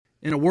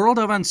In a world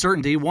of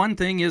uncertainty, one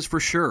thing is for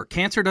sure.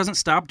 Cancer doesn't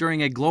stop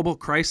during a global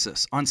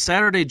crisis. On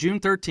Saturday, June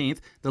 13th,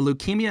 the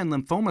Leukemia and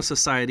Lymphoma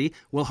Society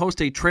will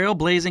host a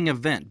trailblazing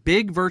event,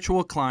 big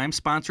virtual climb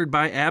sponsored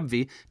by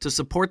AbbVie to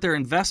support their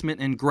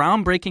investment in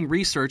groundbreaking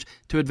research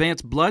to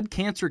advance blood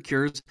cancer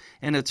cures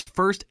and its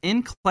first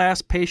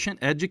in-class patient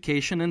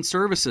education and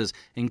services,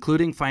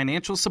 including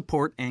financial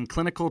support and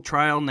clinical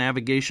trial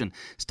navigation.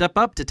 Step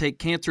up to take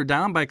cancer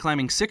down by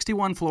climbing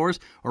 61 floors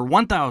or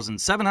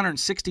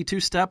 1,762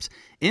 steps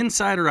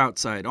inside or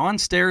outside, on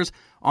stairs,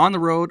 on the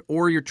road,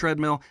 or your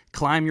treadmill.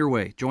 Climb your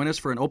way. Join us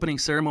for an opening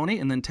ceremony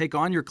and then take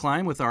on your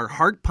climb with our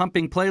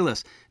heart-pumping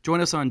playlist.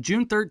 Join us on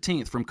June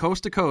 13th from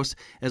coast to coast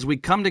as we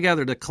come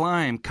together to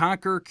climb,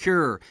 conquer,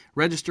 cure.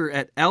 Register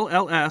at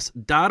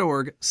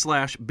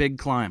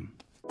lls.org/bigclimb.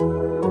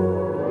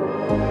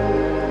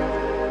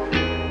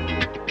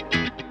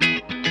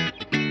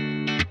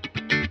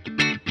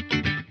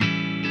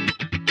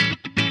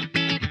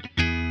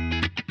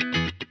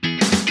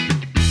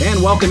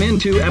 And welcome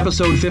into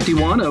episode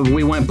 51 of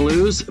We Went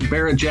Blues.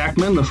 Barrett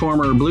Jackman, the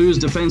former Blues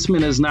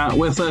defenseman, is not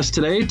with us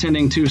today,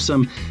 tending to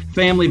some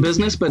family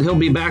business, but he'll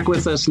be back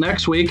with us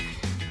next week.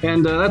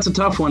 And that's a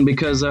tough one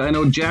because I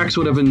know Jax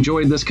would have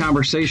enjoyed this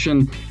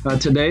conversation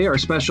today. Our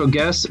special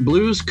guest,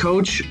 Blues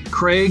coach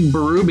Craig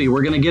Berube.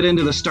 We're going to get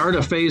into the start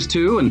of Phase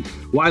 2 and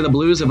why the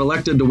Blues have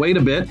elected to wait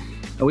a bit.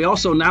 We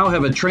also now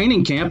have a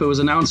training camp. It was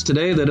announced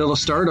today that it'll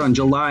start on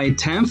July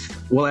 10th.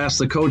 We'll ask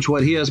the coach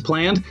what he has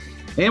planned.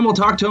 And we'll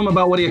talk to him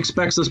about what he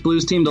expects this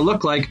Blues team to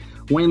look like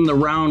when the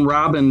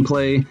round-robin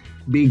play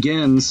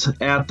begins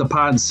at the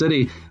Pod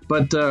City.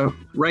 But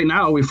right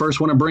now, we first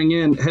want to bring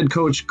in head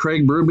coach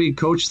Craig Berube.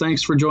 Coach,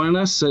 thanks for joining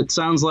us. It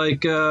sounds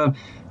like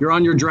you're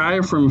on your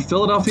drive from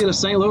Philadelphia to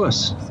St.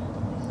 Louis.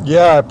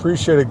 Yeah, I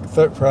appreciate it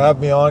for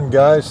having me on,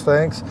 guys.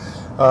 Thanks.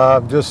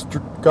 Just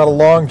got a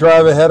long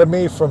drive ahead of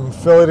me from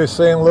Philly to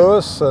St.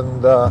 Louis,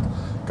 and got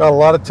a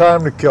lot of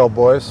time to kill,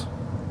 boys.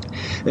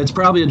 It's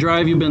probably a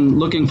drive you've been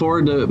looking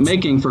forward to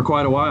making for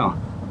quite a while.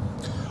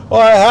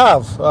 Well, I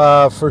have,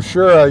 for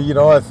sure.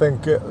 I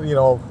think,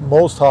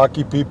 most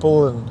hockey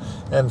people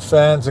and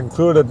fans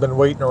included have been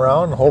waiting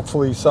around.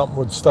 Hopefully something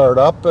would start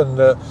up. And,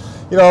 it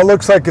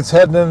looks like it's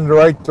heading in the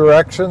right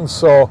direction.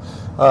 So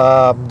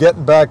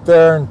getting back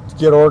there and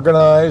get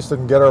organized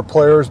and get our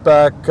players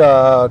back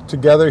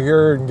together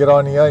here and get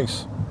on the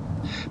ice.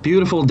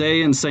 Beautiful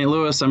day in St.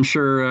 Louis. I'm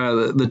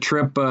sure the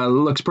trip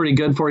looks pretty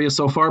good for you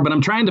so far, but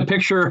I'm trying to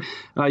picture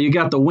you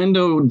got the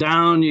window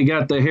down, you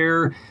got the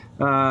hair,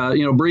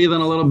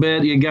 breathing a little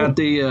bit, you got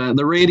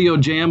the radio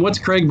jam. What's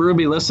Craig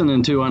Berube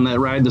listening to on that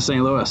ride to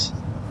St. Louis?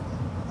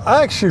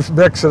 I actually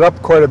mix it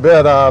up quite a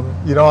bit. I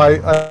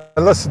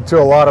listen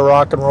to a lot of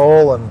rock and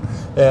roll and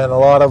a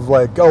lot of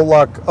like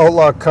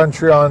outlaw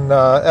country on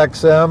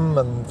XM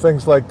and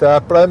things like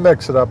that, but I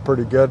mix it up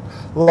pretty good.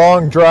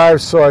 Long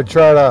drives, so I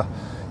try to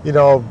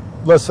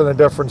listen to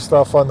different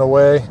stuff on the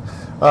way.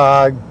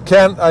 I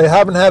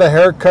haven't had a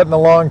haircut in a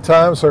long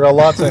time, so I got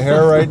lots of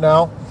hair right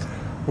now,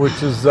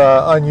 which is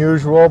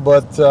unusual,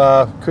 but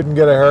couldn't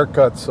get a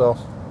haircut, so.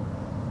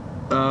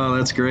 Oh,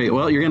 that's great.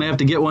 Well, you're going to have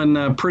to get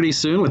one pretty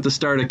soon with the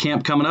start of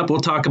camp coming up.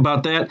 We'll talk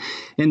about that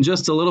in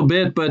just a little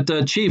bit.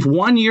 But, Chief,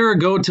 1 year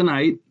ago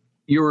tonight,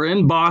 you were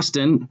in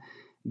Boston.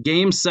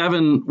 Game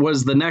 7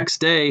 was the next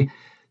day.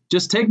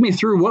 Just take me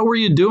through, what were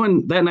you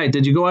doing that night?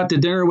 Did you go out to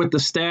dinner with the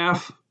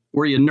staff?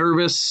 Were you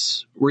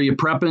nervous? Were you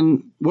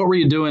prepping? What were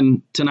you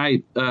doing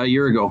tonight a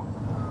year ago?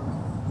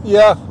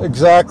 Yeah,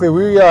 exactly.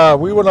 We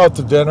went out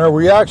to dinner.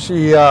 We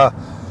actually,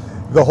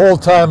 the whole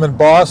time in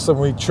Boston,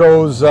 we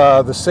chose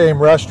the same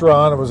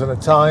restaurant. It was an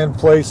Italian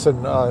place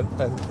in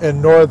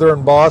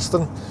northern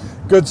Boston.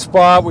 Good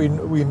spot.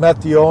 We met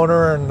the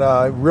owner and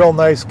real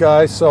nice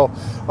guy. So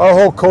our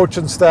whole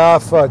coaching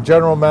staff,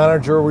 general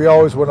manager, we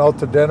always went out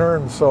to dinner.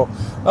 And so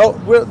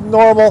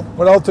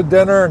went out to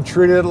dinner and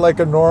treated it like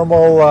a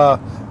normal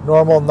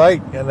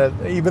night.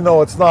 And even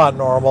though it's not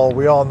normal,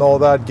 we all know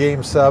that,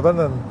 Game 7.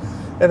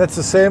 And it's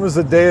the same as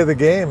the day of the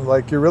game.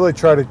 Like, you really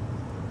try to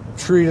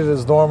treat it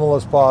as normal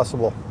as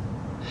possible.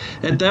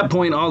 At that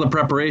point, all the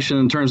preparation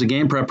in terms of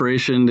game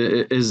preparation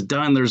is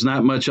done. There's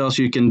not much else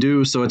you can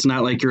do, so it's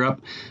not like you're up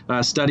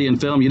studying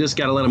film. You just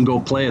got to let them go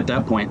play at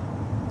that point.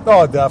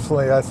 Oh,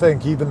 definitely. I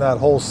think even that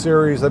whole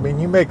series,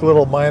 you make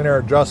little minor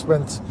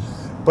adjustments,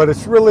 but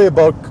it's really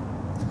about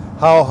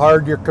how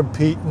hard you're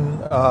competing,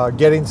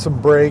 getting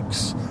some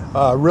breaks,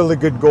 really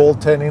good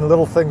goaltending,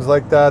 little things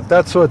like that.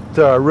 That's what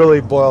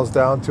really boils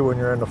down to when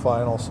you're in the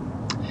finals.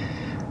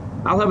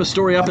 I'll have a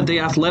story up at The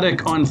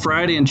Athletic on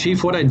Friday. And,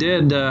 Chief, what I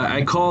did,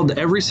 I called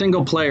every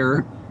single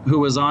player who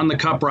was on the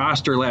Cup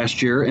roster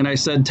last year, and I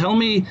said,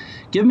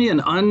 give me an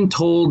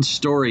untold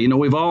story.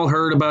 We've all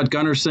heard about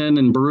Gunnarsson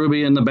and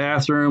Berube in the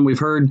bathroom. We've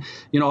heard,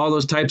 all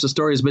those types of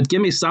stories, but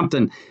give me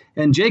something.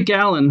 And Jake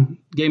Allen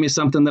gave me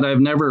something that I've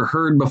never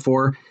heard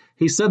before.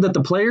 He said that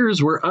the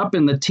players were up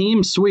in the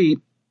team suite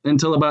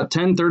until about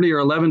 10:30 or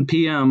 11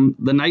 p.m.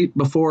 the night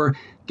before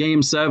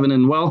Game 7.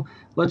 And, well,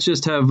 let's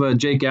just have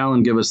Jake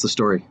Allen give us the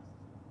story.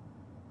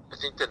 I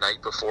think the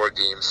night before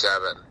Game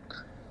 7,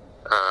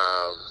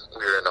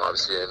 We were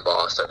obviously in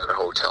Boston at a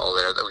hotel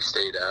there that we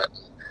stayed at.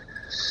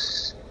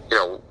 You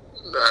know,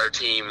 our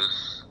team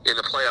in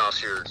the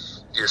playoffs,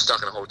 you're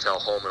stuck in a hotel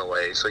home and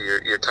away, so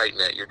you're tight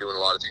knit. You're doing a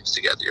lot of things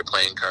together. You're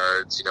playing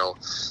cards, you know,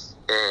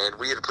 and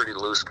we had a pretty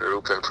loose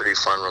group and a pretty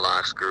fun,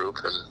 relaxed group.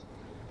 And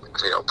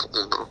you know,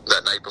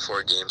 that night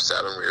before Game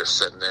 7, we were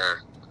sitting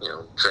there, you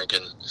know,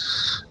 drinking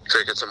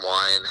some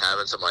wine,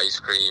 having some ice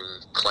cream,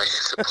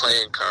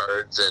 playing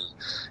cards, and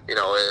you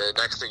know,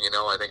 next thing you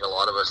know, I think a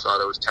lot of us thought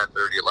it was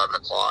 10:30, 11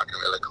 o'clock,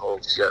 and we're like, oh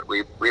shit,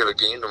 we have a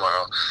game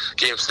tomorrow,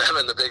 Game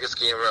 7, the biggest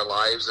game of our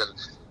lives. And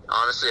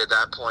honestly, at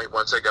that point,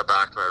 once I got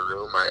back to my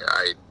room,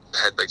 I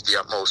had like the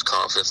utmost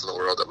confidence in the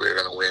world that we were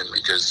going to win,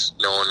 because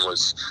no one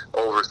was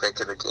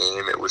overthinking the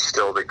game. It was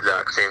still the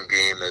exact same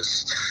game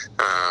as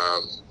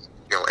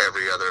you know,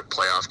 every other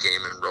playoff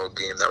game and road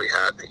game that we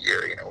had in the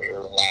year. You know, we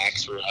were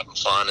relaxed, we were having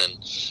fun, and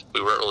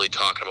we weren't really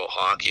talking about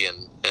hockey.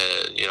 And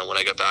you know, when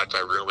I got back to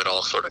my room, it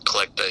all sort of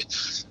clicked. I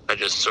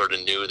just sort of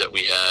knew that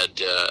we had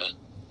the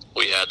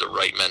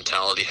right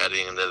mentality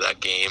heading into that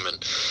game. And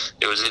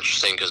it was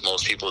interesting because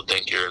most people would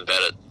think you're in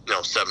bed at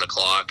 7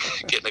 o'clock,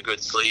 getting a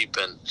good sleep,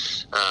 and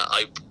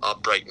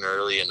up bright and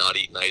early and not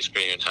eating ice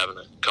cream and having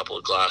a couple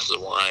of glasses of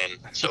wine.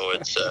 So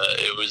it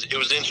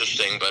was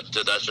interesting, but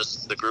that's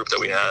just the group that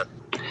we had.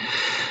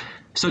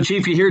 So,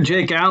 Chief, you hear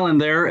Jake Allen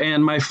there,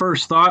 and my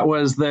first thought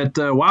was that,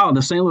 wow,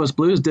 the St. Louis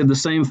Blues did the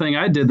same thing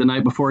I did the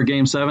night before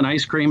Game 7,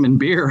 ice cream and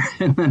beer.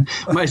 And then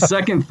my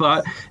second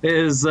thought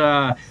is,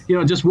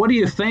 just what do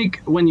you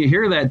think when you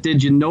hear that?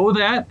 Did you know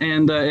that?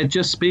 And it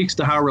just speaks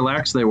to how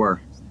relaxed they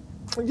were.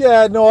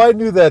 Yeah, no, I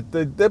knew that.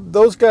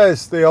 Those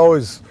guys, they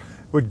always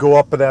would go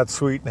up in that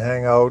suite and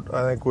hang out,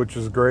 I think, which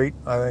is great.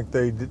 I think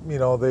they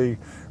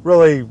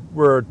really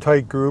were a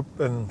tight group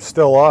and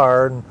still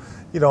are. And,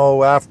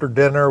 after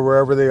dinner,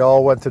 wherever they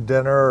all went to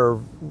dinner,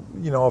 or,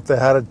 if they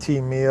had a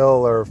team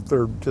meal, or if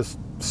they're just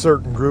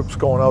certain groups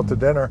going out to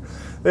dinner,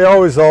 they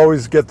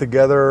always get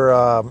together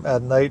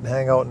at night and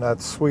hang out in that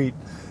suite.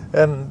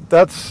 And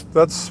that's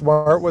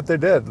smart what they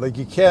did. Like,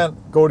 you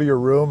can't go to your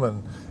room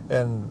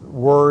and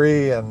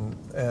worry and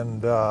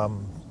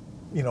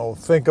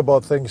think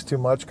about things too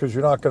much, because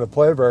you're not going to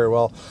play very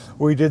well.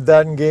 We did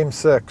that in Game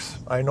 6.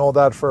 I know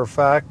that for a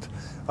fact.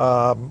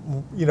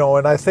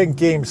 And I think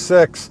Game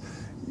 6,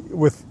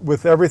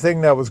 with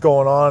everything that was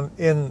going on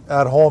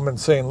at home in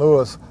St.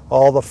 Louis,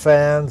 all the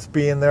fans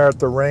being there at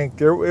the rink,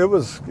 it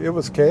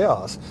was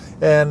chaos.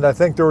 And I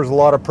think there was a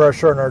lot of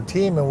pressure on our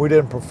team, and we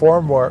didn't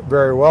perform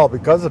very well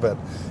because of it.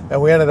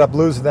 And we ended up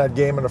losing that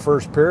game in the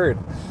first period.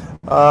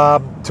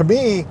 To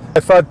me,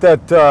 I thought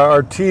that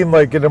our team,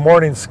 like in the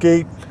morning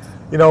skate,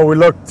 we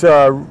looked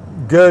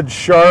good,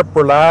 sharp,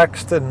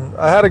 relaxed, and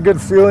I had a good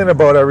feeling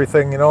about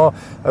everything.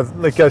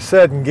 Like I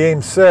said, in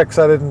Game 6,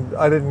 I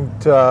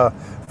didn't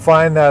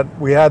find that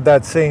we had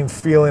that same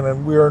feeling,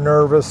 and we were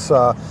nervous,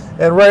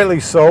 and rightly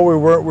so. We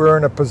were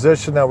in a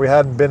position that we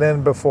hadn't been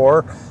in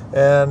before,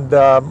 and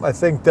I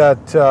think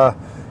that I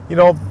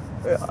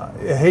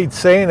hate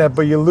saying it,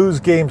 but you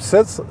lose Game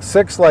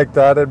 6 like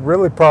that, it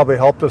really probably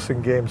helped us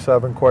in Game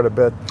 7 quite a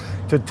bit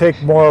to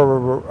take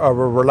more of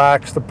a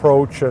relaxed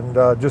approach and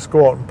just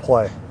go out and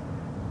play.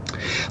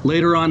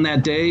 Later on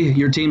that day,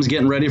 your team's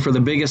getting ready for the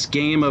biggest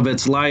game of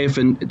its life.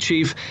 And,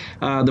 Chief,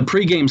 the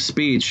pregame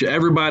speech,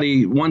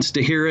 everybody wants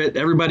to hear it.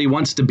 Everybody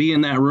wants to be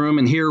in that room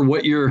and hear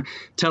what you're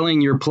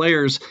telling your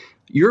players.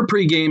 Your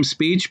pregame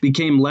speech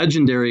became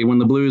legendary when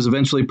the Blues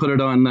eventually put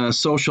it on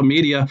social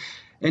media.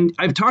 And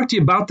I've talked to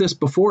you about this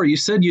before. You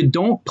said you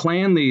don't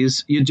plan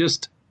these. You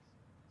just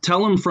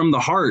tell them from the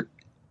heart.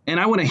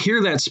 And I want to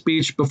hear that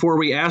speech before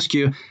we ask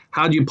you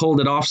how you pulled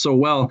it off so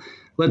well.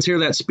 Let's hear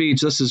that speech.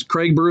 This is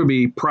Craig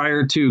Berube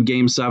prior to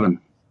Game 7.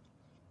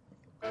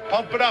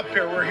 Pump it up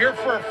here. We're here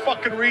for a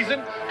fucking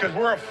reason, because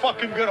we're a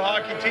fucking good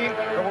hockey team,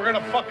 and we're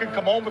going to fucking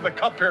come home with a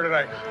cup here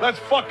tonight. Let's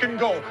fucking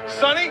go.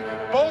 Sonny,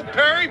 Bo,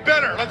 Perry,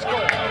 Benner. Let's go.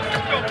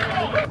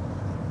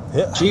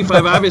 Yeah. Chief,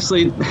 I've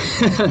obviously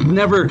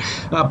never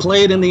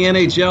played in the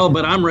NHL,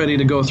 but I'm ready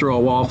to go through a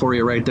wall for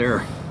you right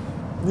there.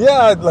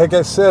 Yeah, like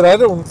I said, I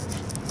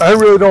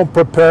really don't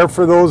prepare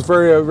for those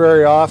very,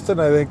 very often.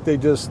 I think they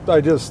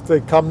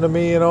come to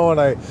me, and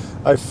I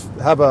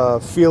have a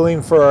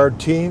feeling for our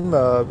team,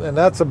 and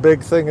that's a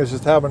big thing, is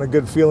just having a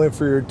good feeling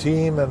for your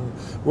team and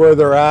where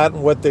they're at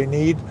and what they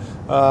need.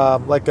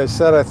 Like I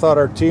said, I thought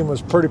our team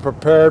was pretty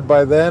prepared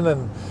by then,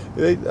 and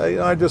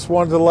I just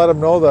wanted to let them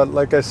know that,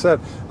 like I said,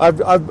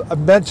 I've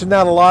mentioned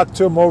that a lot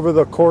to them over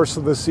the course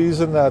of the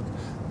season, that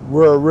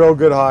we're a real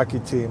good hockey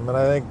team. And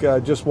I think I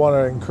just want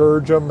to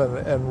encourage them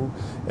and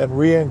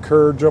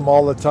re-encourage them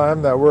all the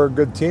time that we're a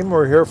good team.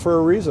 We're here for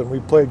a reason. We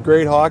played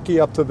great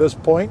hockey up to this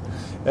point,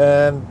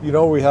 and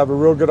we have a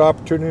real good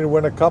opportunity to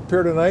win a cup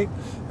here tonight.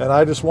 And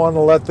I just wanted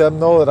to let them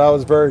know that I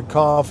was very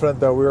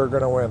confident that we were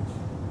going to win.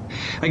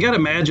 I got to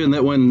imagine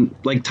that when,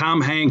 like, Tom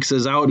Hanks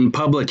is out in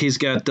public, he's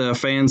got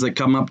fans that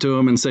come up to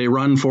him and say,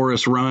 "Run,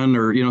 Forrest, run,"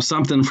 or,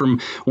 something from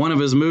one of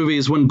his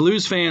movies. When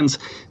Blues fans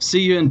see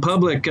you in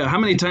public, how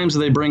many times do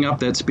they bring up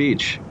that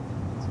speech?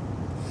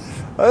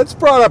 It's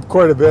brought up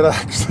quite a bit,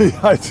 actually.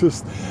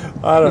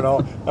 I don't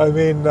know. I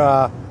mean,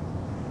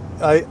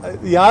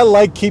 I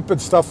like keeping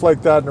stuff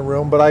like that in the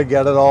room, but I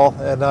get it all,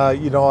 and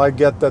I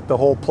get that the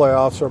whole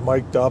playoffs are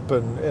mic'd up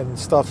and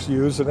stuff's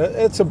used, and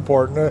it's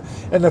important,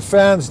 and the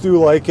fans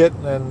do like it,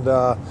 and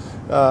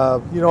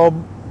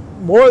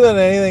more than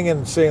anything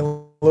in St.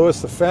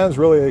 Louis, the fans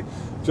really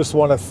just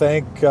want to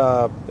thank,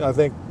 I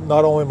think,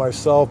 not only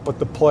myself but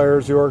the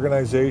players, the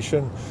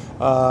organization,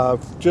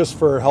 just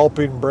for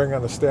helping bring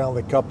on the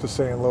Stanley Cup to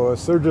St.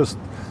 Louis.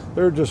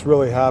 They're just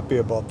really happy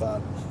about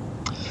that.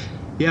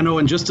 Yeah, no,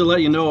 and just to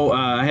let you know,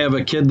 I have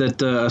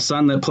a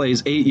son that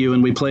plays 8U,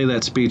 and we play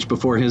that speech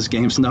before his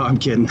games. No, I'm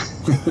kidding.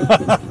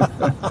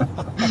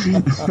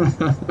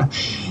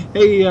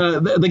 Hey,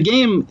 the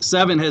Game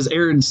 7 has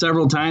aired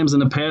several times in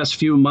the past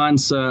few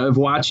months. I've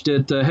watched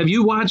it. Have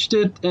you watched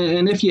it?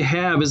 And if you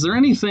have, is there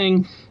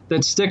anything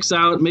that sticks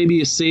out? Maybe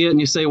you see it and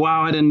you say,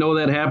 wow, I didn't know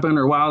that happened,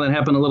 or wow, that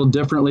happened a little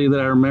differently that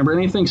I remember.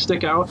 Anything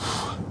stick out?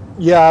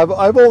 Yeah,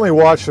 I've only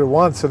watched it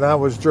once, and that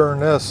was during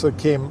this. It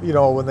came,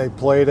 when they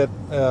played it.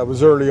 It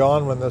was early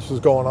on when this was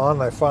going on,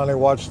 and I finally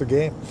watched the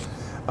game.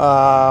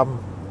 The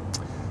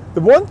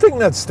one thing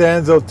that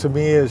stands out to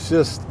me is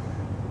just,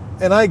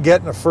 and I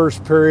get in the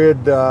first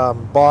period,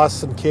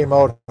 Boston came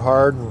out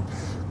hard, and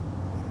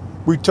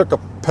we took a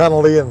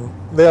penalty, and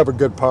they have a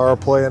good power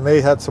play, and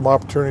they had some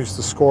opportunities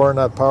to score in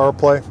that power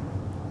play.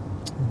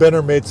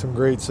 Benner made some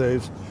great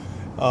saves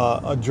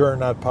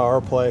during that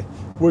power play,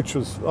 which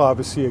was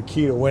obviously a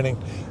key to winning.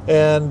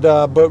 And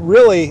but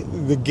really,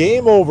 the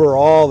game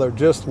overall, there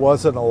just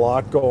wasn't a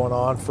lot going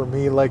on for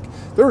me. Like,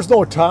 there was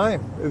no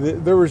time.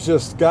 There was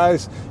just,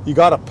 guys, you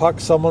got a puck,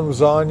 someone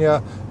was on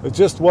you. It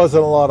just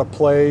wasn't a lot of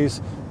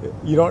plays.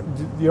 You know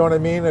what I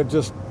mean? It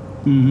just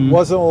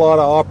wasn't a lot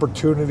of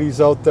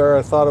opportunities out there.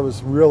 I thought it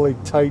was really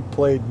tight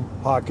played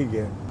hockey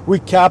game. We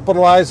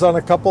capitalized on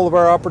a couple of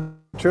our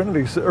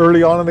opportunities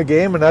early on in the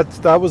game, and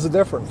that was the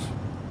difference.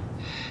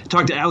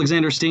 Talked to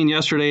Alexander Steen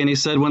yesterday, and he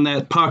said when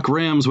that puck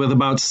rims with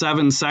about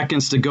 7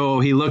 seconds to go,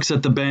 he looks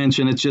at the bench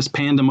and it's just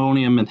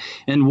pandemonium,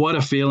 and what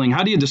a feeling.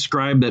 How do you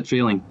describe that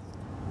feeling?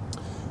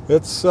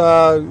 It's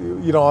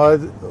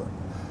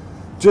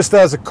just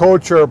as a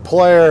coach or a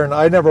player, and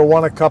I never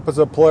won a cup as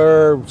a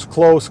player. It was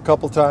close a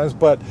couple times,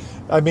 but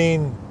I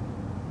mean,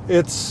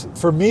 it's,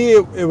 for me,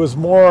 it was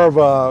more of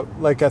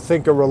I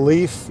think a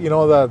relief,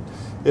 that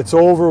it's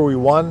over, we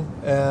won,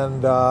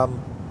 and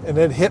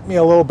it hit me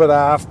a little bit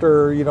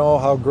after,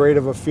 how great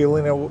of a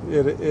feeling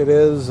it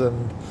is.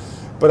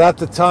 But at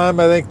the time,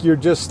 I think you're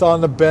just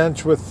on the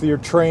bench with your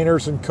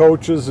trainers and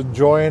coaches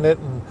enjoying it,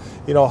 and,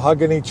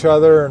 hugging each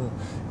other. And,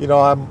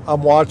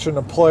 I'm watching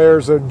the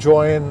players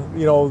enjoying,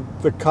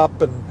 the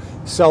cup and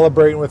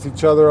celebrating with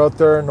each other out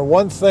there. And the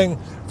one thing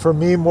for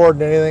me more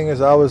than anything is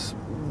I was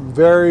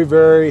very,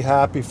 very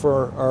happy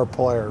for our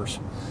players,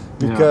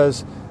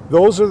 because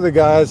those are the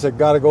guys that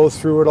got to go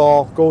through it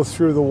all, go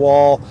through the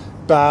wall,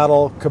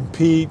 battle,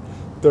 compete.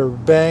 They're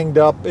banged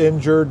up,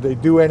 injured. They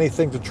do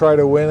anything to try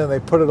to win, and they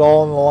put it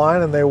all on the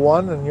line, and they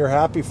won, and you're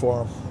happy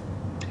for them.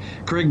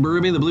 Craig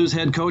Berube, the Blues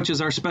head coach,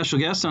 is our special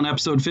guest on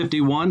episode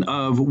 51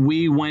 of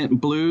We Went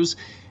Blues.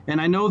 And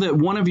I know that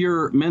one of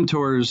your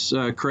mentors,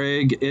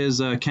 Craig,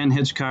 is Ken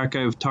Hitchcock.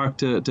 I've talked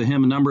to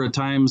him a number of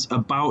times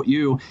about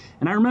you.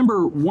 And I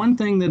remember one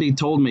thing that he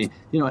told me.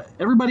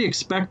 Everybody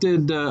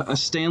expected a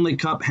Stanley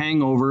Cup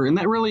hangover, and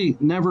that really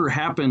never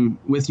happened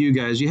with you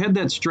guys. You had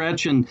that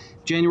stretch in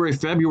January,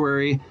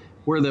 February,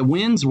 where the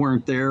wins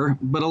weren't there,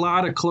 but a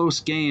lot of close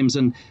games.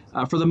 And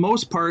for the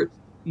most part,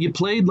 you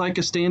played like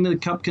a Stanley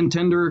Cup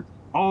contender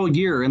all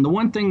year. And the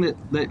one thing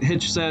that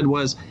Hitch said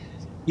was,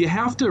 you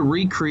have to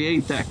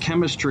recreate that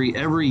chemistry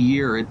every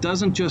year. It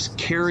doesn't just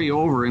carry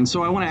over. And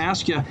so I want to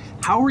ask you,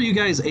 how were you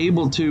guys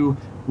able to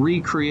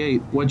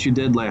recreate what you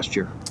did last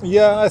year?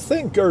 Yeah, I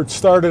think it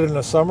started in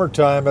the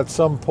summertime at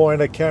some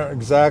point. I can't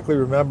exactly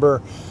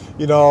remember.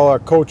 Our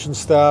coaching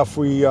staff,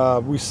 we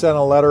sent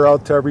a letter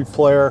out to every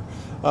player,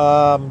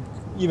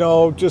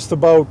 just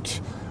about,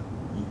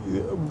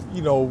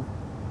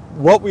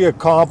 what we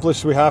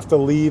accomplished. We have to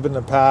leave in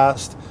the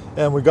past,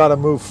 and we got to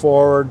move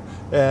forward,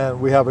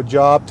 and we have a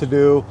job to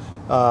do.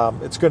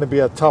 It's going to be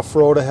a tough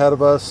road ahead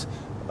of us.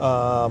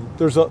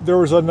 There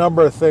was a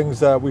number of things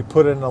that we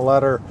put in the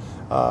letter,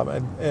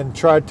 and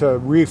tried to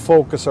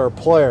refocus our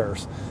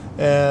players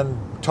and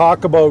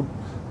talk about,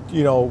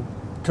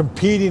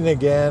 competing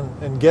again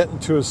and getting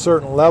to a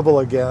certain level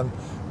again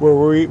where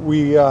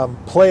we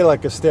play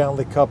like a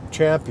Stanley Cup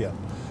champion.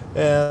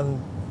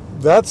 And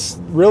that's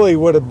really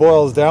what it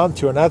boils down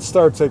to, and that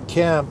starts at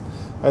camp.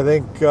 I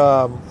think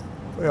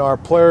our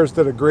players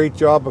did a great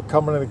job of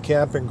coming into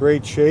camp in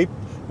great shape,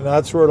 and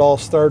that's where it all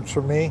starts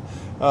for me.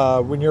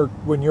 When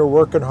you're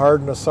working hard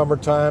in the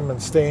summertime and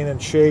staying in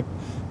shape,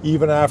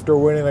 even after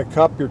winning a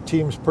cup, your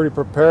team's pretty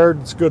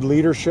prepared. It's good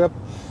leadership,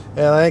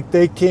 and I think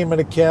they came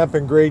into camp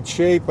in great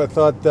shape. I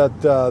thought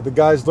that the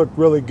guys looked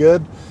really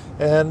good,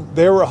 and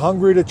they were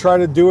hungry to try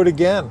to do it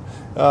again.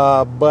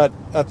 But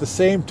at the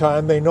same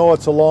time, they know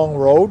it's a long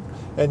road,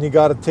 and you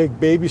got to take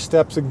baby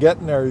steps in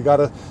getting there. You got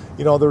to,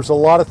 there's a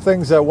lot of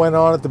things that went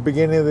on at the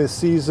beginning of the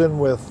season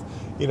with,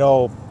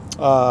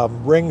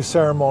 ring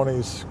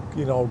ceremonies,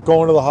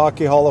 going to the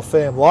Hockey Hall of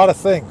Fame, a lot of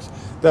things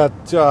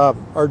that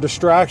are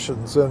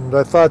distractions. And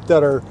I thought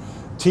that our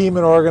team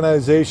and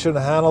organization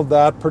handled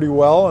that pretty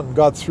well and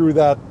got through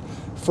that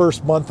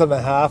first month and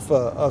a half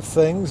of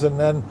things. And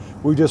then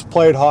we just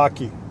played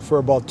hockey for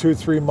about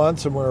 2-3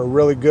 months, and we were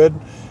really good.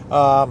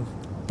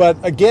 But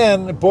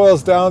again, it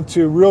boils down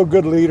to real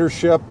good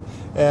leadership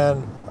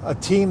and a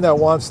team that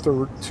wants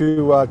to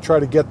try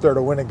to get there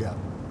to win again.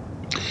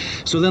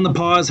 So then the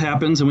pause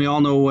happens, and we all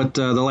know what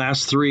the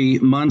last 3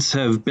 months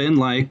have been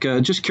like.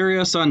 Just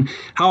curious on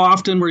how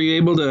often were you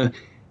able to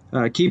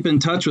keep in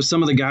touch with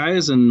some of the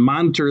guys and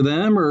monitor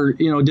them, or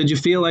did you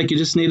feel like you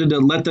just needed to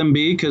let them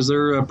be because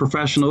they're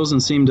professionals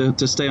and seem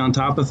to stay on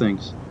top of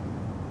things?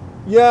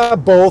 Yeah,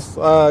 both.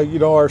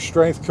 Our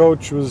strength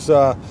coach was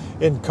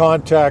in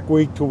contact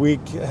week to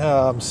week,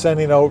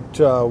 sending out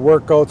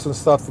workouts and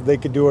stuff that they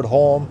could do at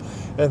home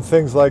and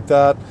things like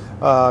that.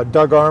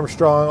 Doug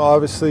Armstrong,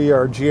 obviously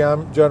our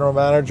GM, general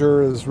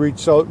manager, is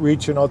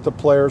reaching out to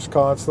players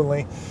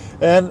constantly,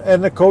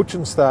 and the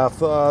coaching staff,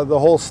 the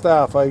whole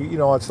staff.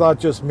 It's not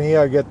just me.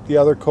 I get the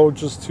other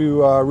coaches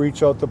to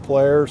reach out to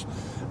players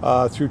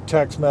through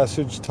text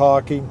message,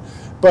 talking.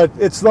 But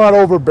it's not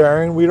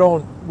overbearing. We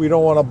don't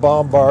want to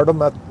bombard them,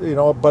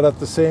 but at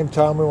the same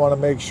time we want to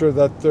make sure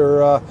that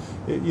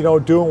they're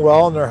doing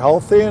well and they're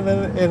healthy and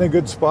in a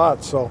good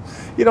spot. So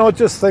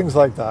just things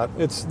like that.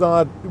 It's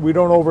not, we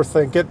don't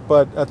overthink it,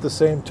 but at the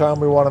same time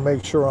we want to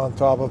make sure we're on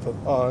top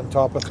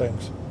of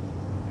things.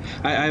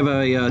 I have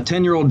a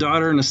 10-year-old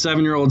daughter and a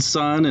 7-year-old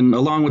son, and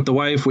along with the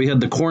wife, we had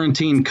the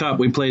Quarantine Cup.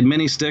 We played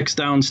mini sticks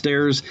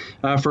downstairs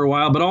for a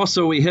while, but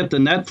also we hit the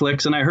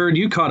Netflix, and I heard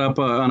you caught up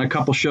on a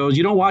couple shows.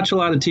 You don't watch a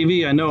lot of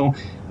TV. I know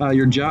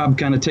your job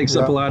kind of takes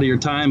up a lot of your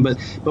time, but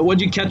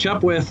what'd you catch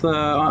up with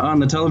on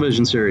the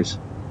television series?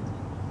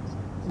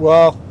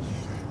 Well,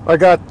 I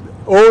got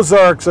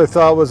Ozarks. I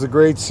thought was a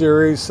great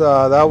series.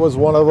 That was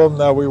one of them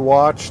that we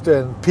watched,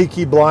 and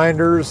Peaky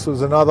Blinders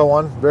was another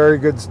one. Very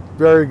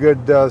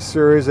good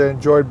series. I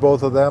enjoyed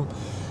both of them,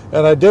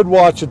 and I did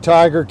watch a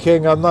Tiger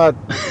King. I'm not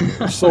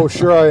so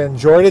sure I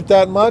enjoyed it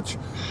that much,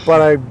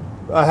 but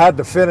I had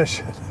to finish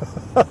it.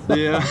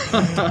 Yeah,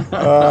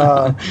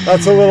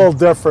 that's a little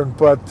different,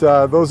 but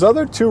those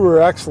other two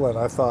were excellent,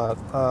 I thought.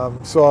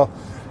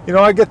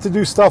 I get to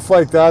do stuff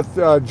like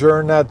that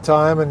during that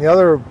time, and the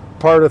other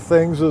part of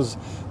things was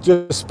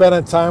just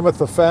spending time with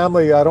the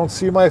family. I don't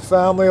see my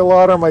family a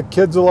lot or my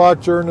kids a lot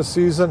during the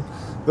season.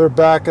 They're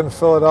back in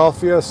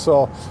Philadelphia,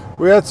 so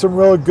we had some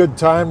really good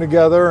time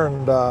together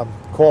and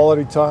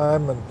quality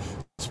time, and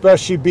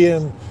especially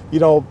being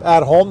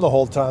at home the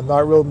whole time,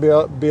 not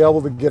really be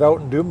able to get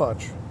out and do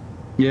much.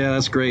 Yeah,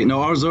 that's great.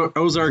 No,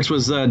 Ozarks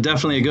was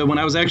definitely a good one.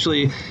 I was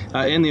actually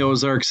in the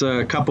Ozarks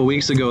a couple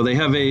weeks ago. They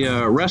have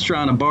a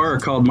restaurant, a bar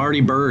called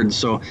Marty Bird's,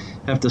 so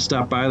have to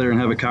stop by there and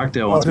have a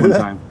cocktail one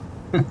time.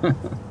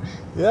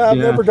 Yeah, I've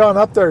never gone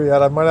up there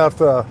yet. I might have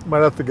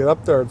to get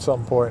up there at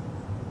some point.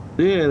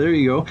 Yeah, there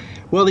you go.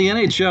 Well, the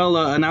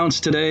NHL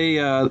announced today,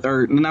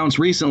 or announced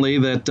recently,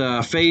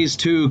 that Phase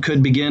 2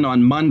 could begin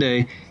on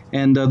Monday,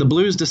 and the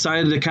Blues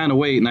decided to kind of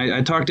wait. And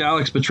I talked to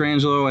Alex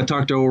Pietrangelo, I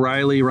talked to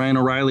Ryan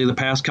O'Reilly the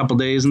past couple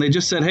days, and they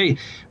just said, hey,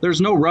 there's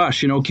no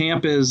rush.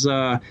 Camp is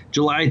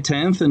July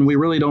 10th, and we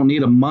really don't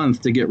need a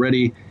month to get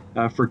ready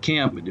for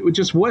camp.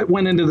 Just what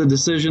went into the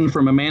decision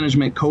from a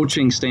management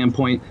coaching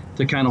standpoint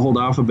to kind of hold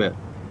off a bit?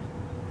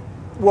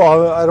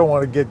 Well,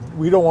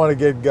 we don't want to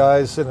get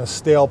guys in a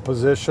stale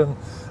position.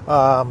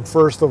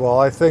 First of all,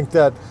 I think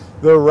that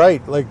they're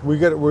right. Like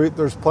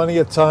there's plenty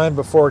of time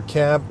before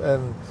camp,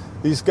 and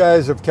these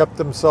guys have kept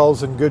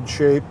themselves in good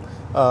shape.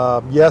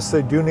 Yes,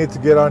 they do need to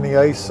get on the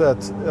ice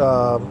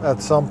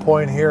at some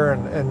point here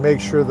and make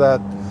sure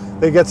that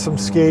they get some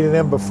skating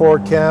in before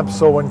camp.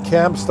 So when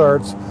camp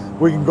starts,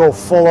 we can go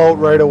full out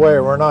right away.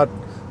 We're not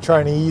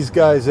trying to ease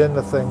guys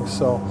into things.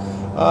 So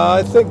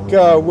I think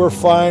we're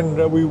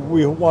fine.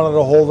 We wanted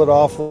to hold it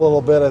off a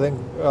little bit. I think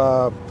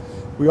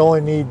we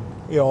only need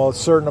a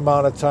certain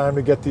amount of time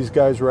to get these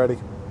guys ready.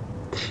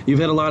 You've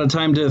had a lot of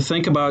time to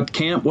think about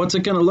camp. What's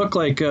it going to look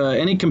like?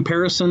 Any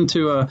comparison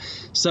to a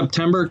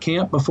September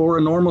camp before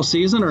a normal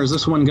season, or is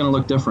this one going to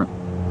look different?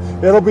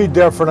 It'll be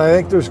different. I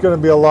think there's going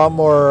to be a lot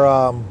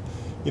more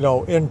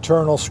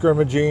internal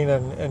scrimmaging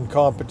and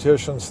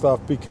competition stuff,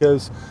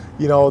 because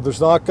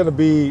there's not going to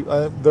be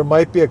there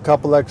might be a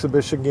couple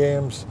exhibition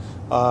games.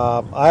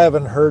 I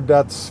haven't heard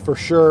that's for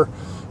sure.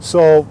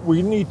 So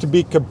we need to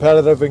be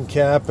competitive in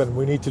camp, and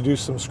we need to do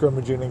some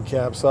scrimmaging in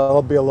camp. So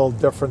that'll be a little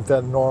different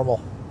than normal.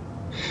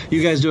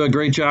 You guys do a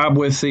great job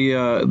with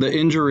the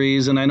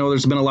injuries, and I know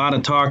there's been a lot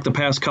of talk the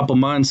past couple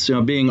months,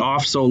 being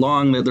off so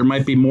long, that there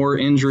might be more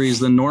injuries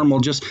than normal.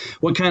 Just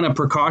what kind of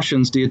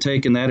precautions do you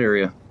take in that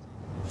area?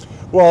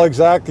 Well,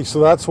 exactly. So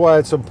that's why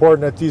it's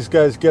important that these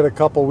guys get a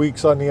couple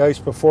weeks on the ice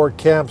before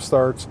camp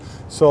starts.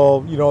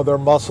 So, their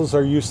muscles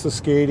are used to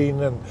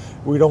skating, and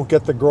we don't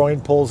get the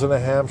groin pulls and the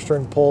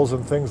hamstring pulls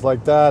and things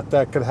like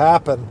that could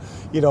happen,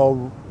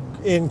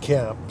 in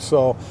camp.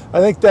 So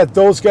I think that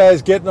those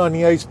guys getting on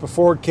the ice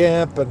before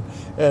camp and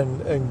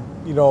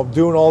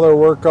doing all their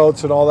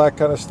workouts and all that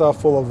kind of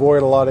stuff will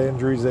avoid a lot of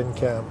injuries in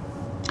camp.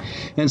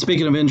 And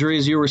speaking of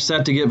injuries, you were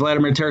set to get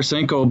Vladimir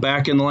Tarasenko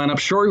back in the lineup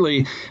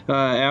shortly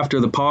after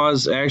the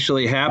pause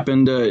actually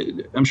happened.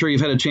 I'm sure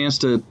you've had a chance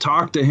to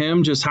talk to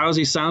him. Just how's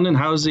he sounding?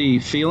 How's he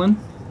feeling?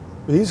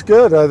 He's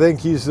good. I think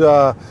he's,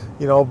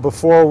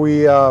 before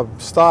we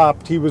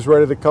stopped, he was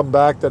ready to come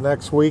back the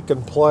next week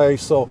and play.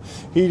 So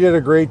he did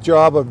a great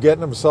job of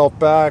getting himself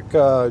back,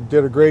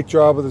 did a great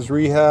job with his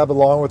rehab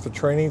along with the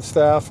training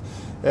staff.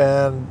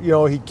 And,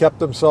 he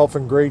kept himself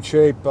in great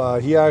shape.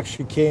 He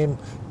actually came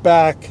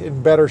back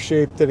in better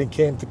shape than he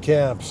came to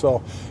camp.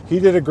 So he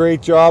did a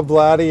great job,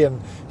 Vladdy,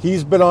 and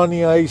he's been on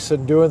the ice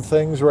and doing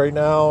things right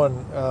now.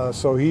 And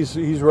so he's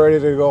ready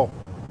to go.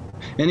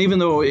 And even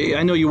though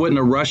I know you wouldn't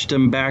have rushed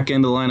him back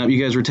into the lineup,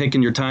 you guys were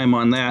taking your time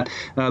on that.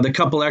 The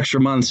couple extra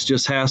months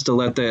just has to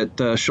let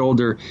that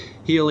shoulder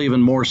heal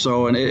even more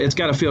so. And it's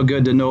got to feel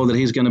good to know that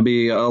he's going to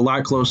be a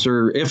lot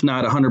closer, if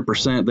not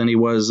 100%, than he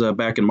was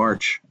back in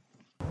March.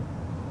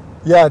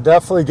 Yeah,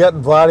 definitely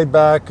getting Vladdy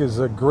back is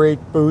a great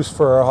boost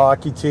for our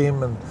hockey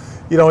team. And,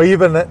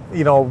 even,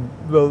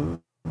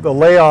 the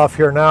layoff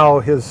here now,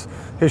 his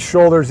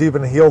shoulder's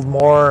even healed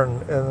more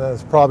and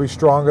is probably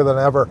stronger than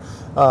ever.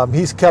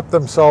 He's kept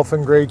himself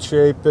in great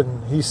shape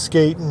and he's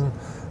skating.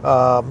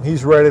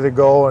 He's ready to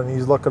go and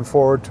he's looking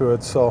forward to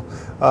it. So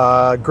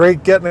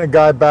great getting a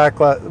guy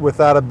back with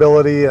that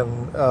ability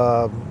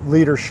and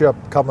leadership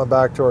coming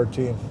back to our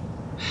team.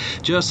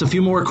 Just a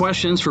few more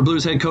questions for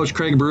Blues head coach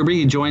Craig Berube.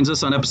 He joins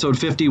us on episode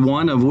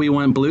 51 of We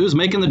Went Blues,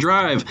 making the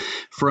drive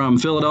from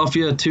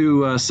Philadelphia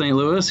to St.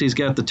 Louis. He's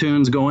got the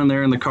tunes going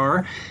there in the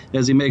car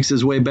as he makes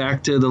his way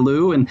back to the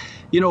Lou. And,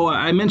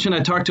 I mentioned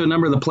I talked to a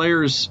number of the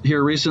players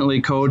here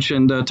recently, Coach,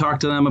 and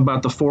talked to them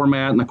about the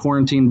format and the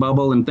quarantine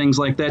bubble and things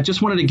like that.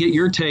 Just wanted to get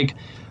your take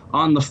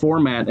on the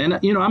format. And,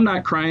 I'm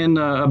not crying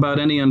about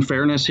any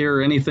unfairness here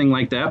or anything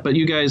like that, but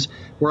you guys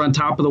were on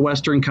top of the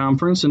Western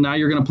Conference, and now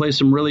you're going to play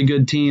some really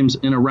good teams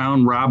in a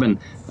round robin.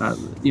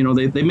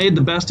 They made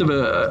the best of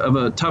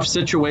a tough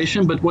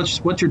situation, but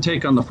what's your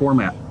take on the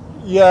format?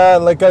 Yeah,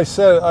 like I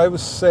said, I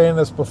was saying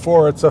this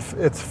before,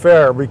 it's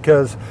fair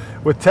because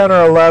with 10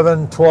 or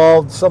 11,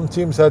 12, some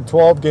teams had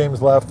 12 games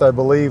left, I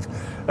believe.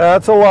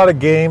 That's a lot of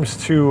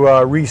games to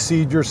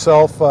reseed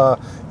yourself.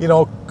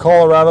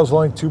 Colorado's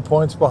only 2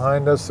 points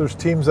behind us. There's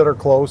teams that are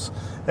close.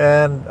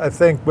 And I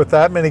think with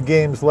that many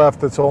games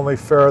left, it's only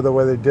fair the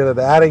way they did it.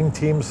 Adding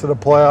teams to the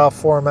playoff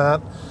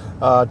format,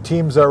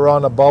 teams that are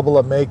on a bubble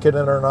and make it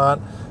in or not.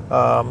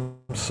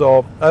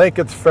 So I think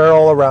it's fair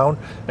all around.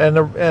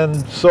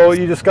 And so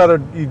you gotta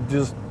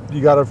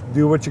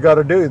do what you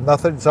gotta do.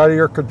 Nothing's out of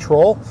your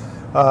control.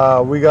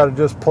 We gotta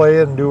just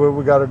play and do what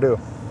we gotta do.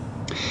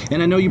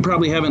 And I know you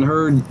probably haven't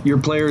heard your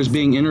players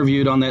being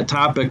interviewed on that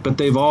topic, but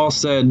they've all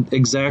said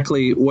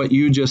exactly what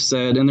you just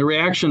said. And the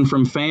reaction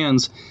from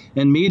fans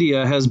and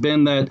media has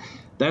been that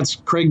that's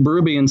Craig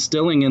Berube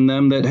instilling in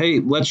them that, hey,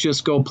 let's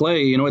just go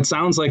play. It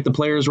sounds like the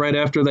players right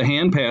after the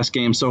hand pass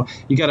game. So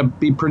you got to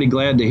be pretty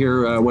glad to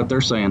hear what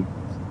they're saying.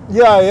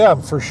 Yeah, I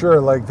am, for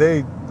sure. Like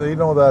they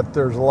know that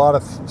there's a lot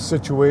of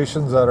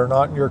situations that are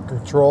not in your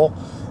control.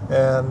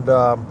 And,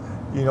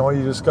 you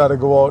just got to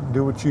go out and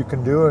do what you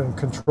can do and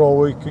control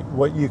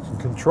what you can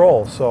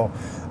control. So,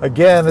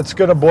 again, it's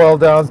going to boil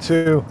down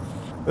to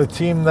the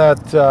team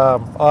that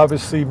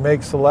obviously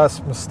makes the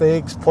less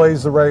mistakes,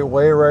 plays the right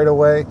way right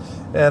away,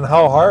 and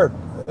how hard.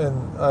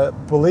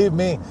 And believe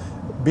me,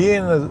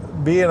 being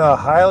a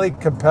highly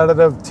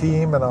competitive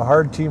team and a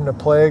hard team to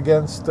play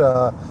against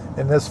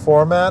in this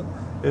format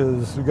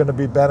is going to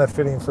be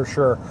benefiting for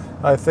sure.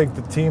 I think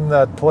the team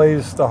that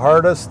plays the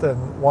hardest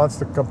and wants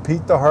to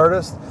compete the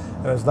hardest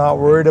and is not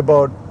worried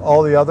about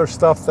all the other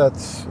stuff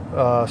that's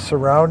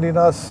surrounding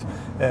us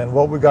and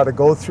what we got to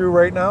go through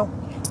right now,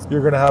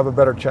 you're going to have a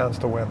better chance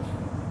to win.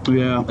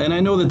 Yeah, and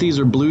I know that these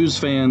are Blues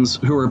fans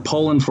who are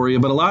pulling for you,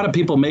 but a lot of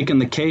people making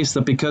the case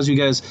that because you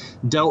guys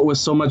dealt with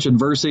so much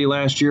adversity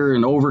last year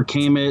and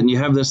overcame it, and you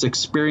have this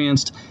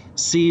experienced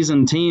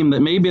seasoned team, that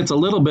maybe it's a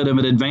little bit of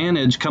an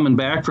advantage coming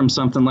back from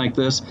something like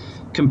this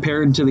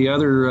compared to the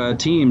other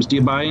teams. Do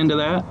you buy into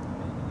that?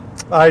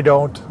 I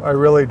don't. I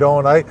really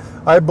don't.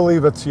 I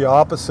believe it's the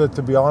opposite,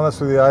 to be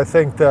honest with you. I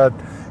think that,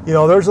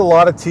 there's a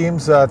lot of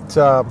teams that,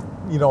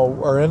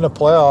 are in the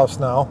playoffs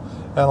now,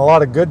 and a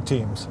lot of good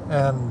teams.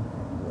 And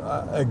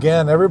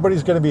again,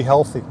 everybody's going to be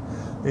healthy.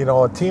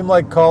 A team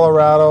like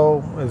Colorado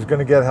is going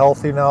to get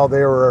healthy now.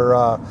 They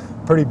were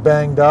pretty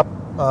banged up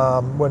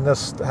when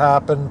this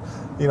happened.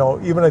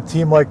 Even a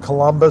team like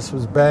Columbus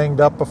was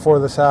banged up before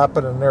this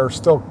happened, and they're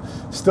still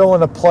in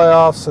the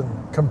playoffs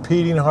and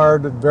competing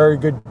hard. A very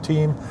good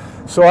team.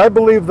 So I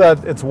believe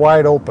that it's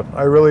wide open.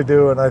 I really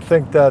do, and I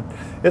think that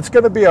it's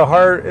going to be a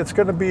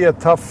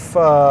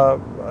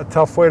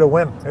tough way to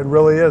win. It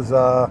really is.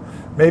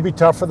 Maybe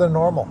tougher than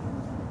normal.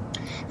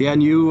 Yeah,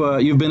 and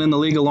you've been in the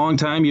league a long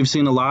time. You've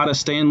seen a lot of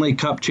Stanley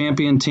Cup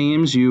champion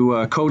teams.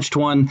 You coached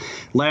one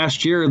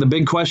last year. The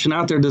big question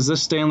out there, does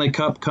this Stanley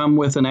Cup come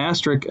with an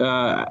asterisk?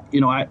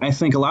 I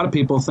think a lot of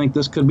people think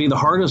this could be the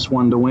hardest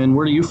one to win.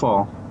 Where do you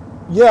fall?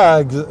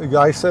 Yeah,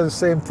 I said the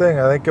same thing.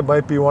 I think it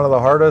might be one of the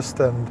hardest,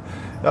 and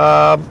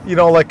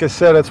like I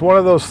said, it's one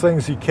of those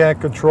things you can't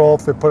control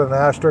if they put an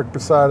asterisk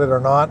beside it or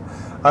not.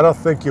 I don't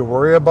think you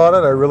worry about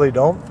it. I really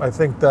don't. I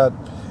think that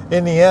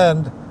in the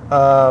end,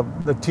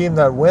 the team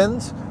that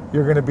wins,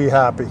 you're going to be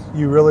happy.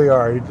 You really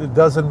are. It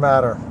doesn't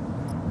matter.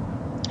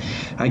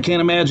 I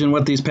can't imagine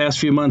what these past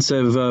few months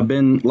have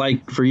been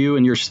like for you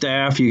and your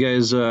staff. You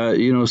guys,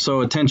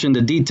 so attention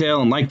to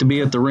detail and like to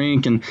be at the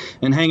rink and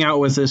hang out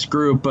with this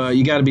group.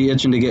 You got to be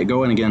itching to get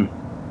going again.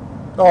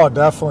 Oh,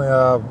 definitely.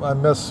 I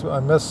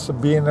miss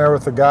being there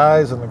with the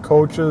guys and the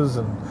coaches,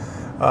 and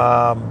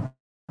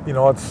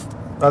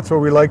that's what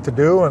we like to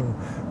do. And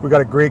we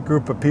got a great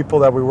group of people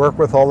that we work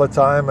with all the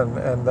time,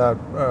 and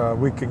that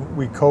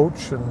we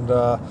coach, and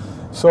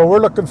so we're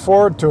looking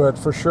forward to it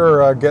for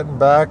sure. Getting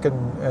back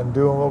and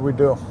doing what we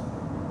do.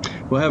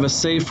 We'll have a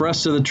safe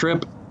rest of the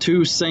trip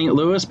to St.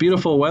 Louis.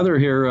 Beautiful weather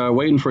here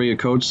waiting for you,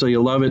 Coach, so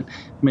you'll love it.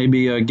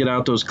 Maybe get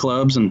out those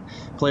clubs and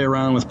play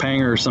around with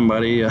Panger or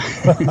somebody.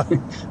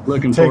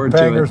 Looking forward to it.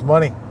 Take Panger's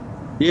money.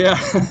 Yeah.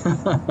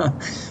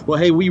 Well,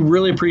 hey, we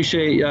really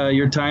appreciate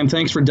your time.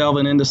 Thanks for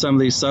delving into some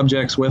of these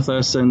subjects with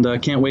us,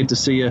 and can't wait to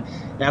see you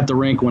at the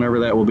rink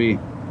whenever that will be.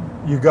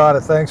 You got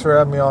it. Thanks for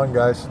having me on,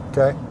 guys.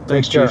 Okay?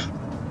 Thanks, Chief.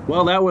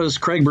 Well, that was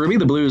Craig Berube,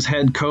 the Blues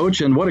head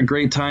coach, and what a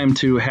great time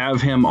to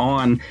have him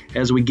on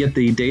as we get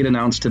the date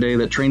announced today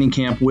that training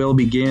camp will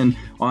begin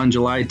on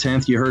July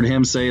 10th. You heard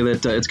him say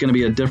that it's going to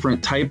be a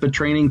different type of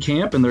training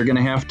camp, and they're going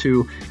to have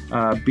to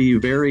be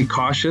very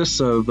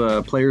cautious of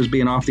players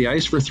being off the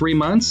ice for 3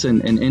 months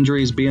and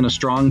injuries being a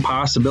strong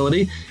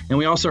possibility. And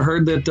we also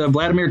heard that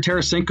Vladimir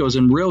Tarasenko is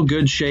in real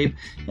good shape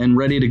and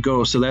ready to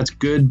go, so that's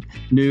good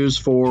news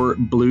for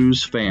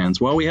Blues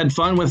fans. Well, we had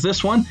fun with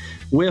this one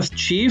with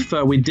Chief.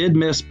 We did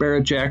miss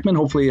Barrett Jackman.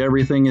 Hopefully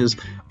everything is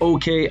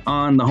okay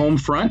on the home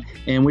front,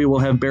 and we will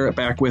have Barrett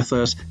back with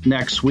us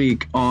next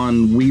week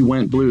on We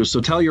Went Blues. So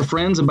tell your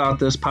friends about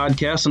this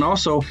podcast, and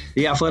also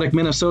the Athletic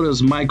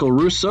Minnesota's Michael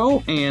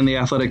Russo and the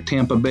Athletic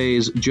Tampa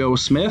Bay's Joe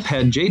Smith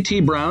had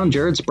JT Brown,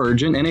 Jared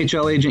Spurgeon,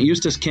 NHL agent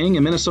Eustace King,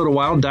 and Minnesota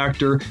Wild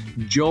Dr.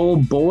 Joel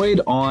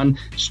Boyd on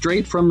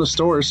straight from the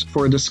stores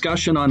for a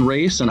discussion on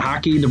race and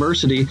hockey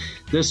diversity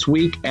this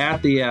week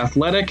at the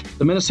Athletic.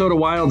 The Minnesota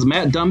Wild's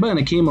Matt Dumba and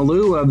Akeem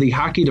Alou of the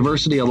Hockey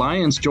Diversity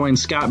Alliance joined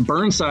Scott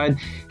Burnside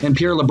and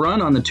Pierre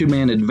LeBrun on the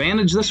two-man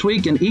advantage this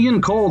week. And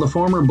Ian Cole, the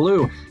former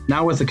Blue,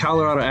 now with the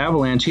Colorado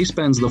Avalanche, he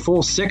spends the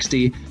full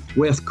 60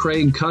 with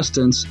Craig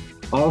Custance,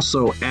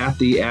 also at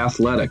the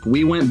Athletic.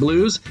 We Went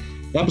Blues,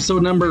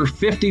 episode number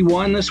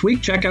 51 this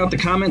week. Check out the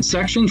comment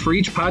section for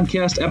each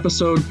podcast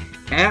episode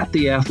at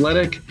the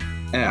Athletic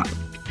app.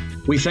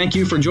 We thank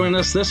you for joining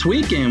us this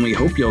week, and we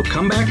hope you'll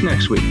come back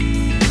next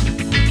week.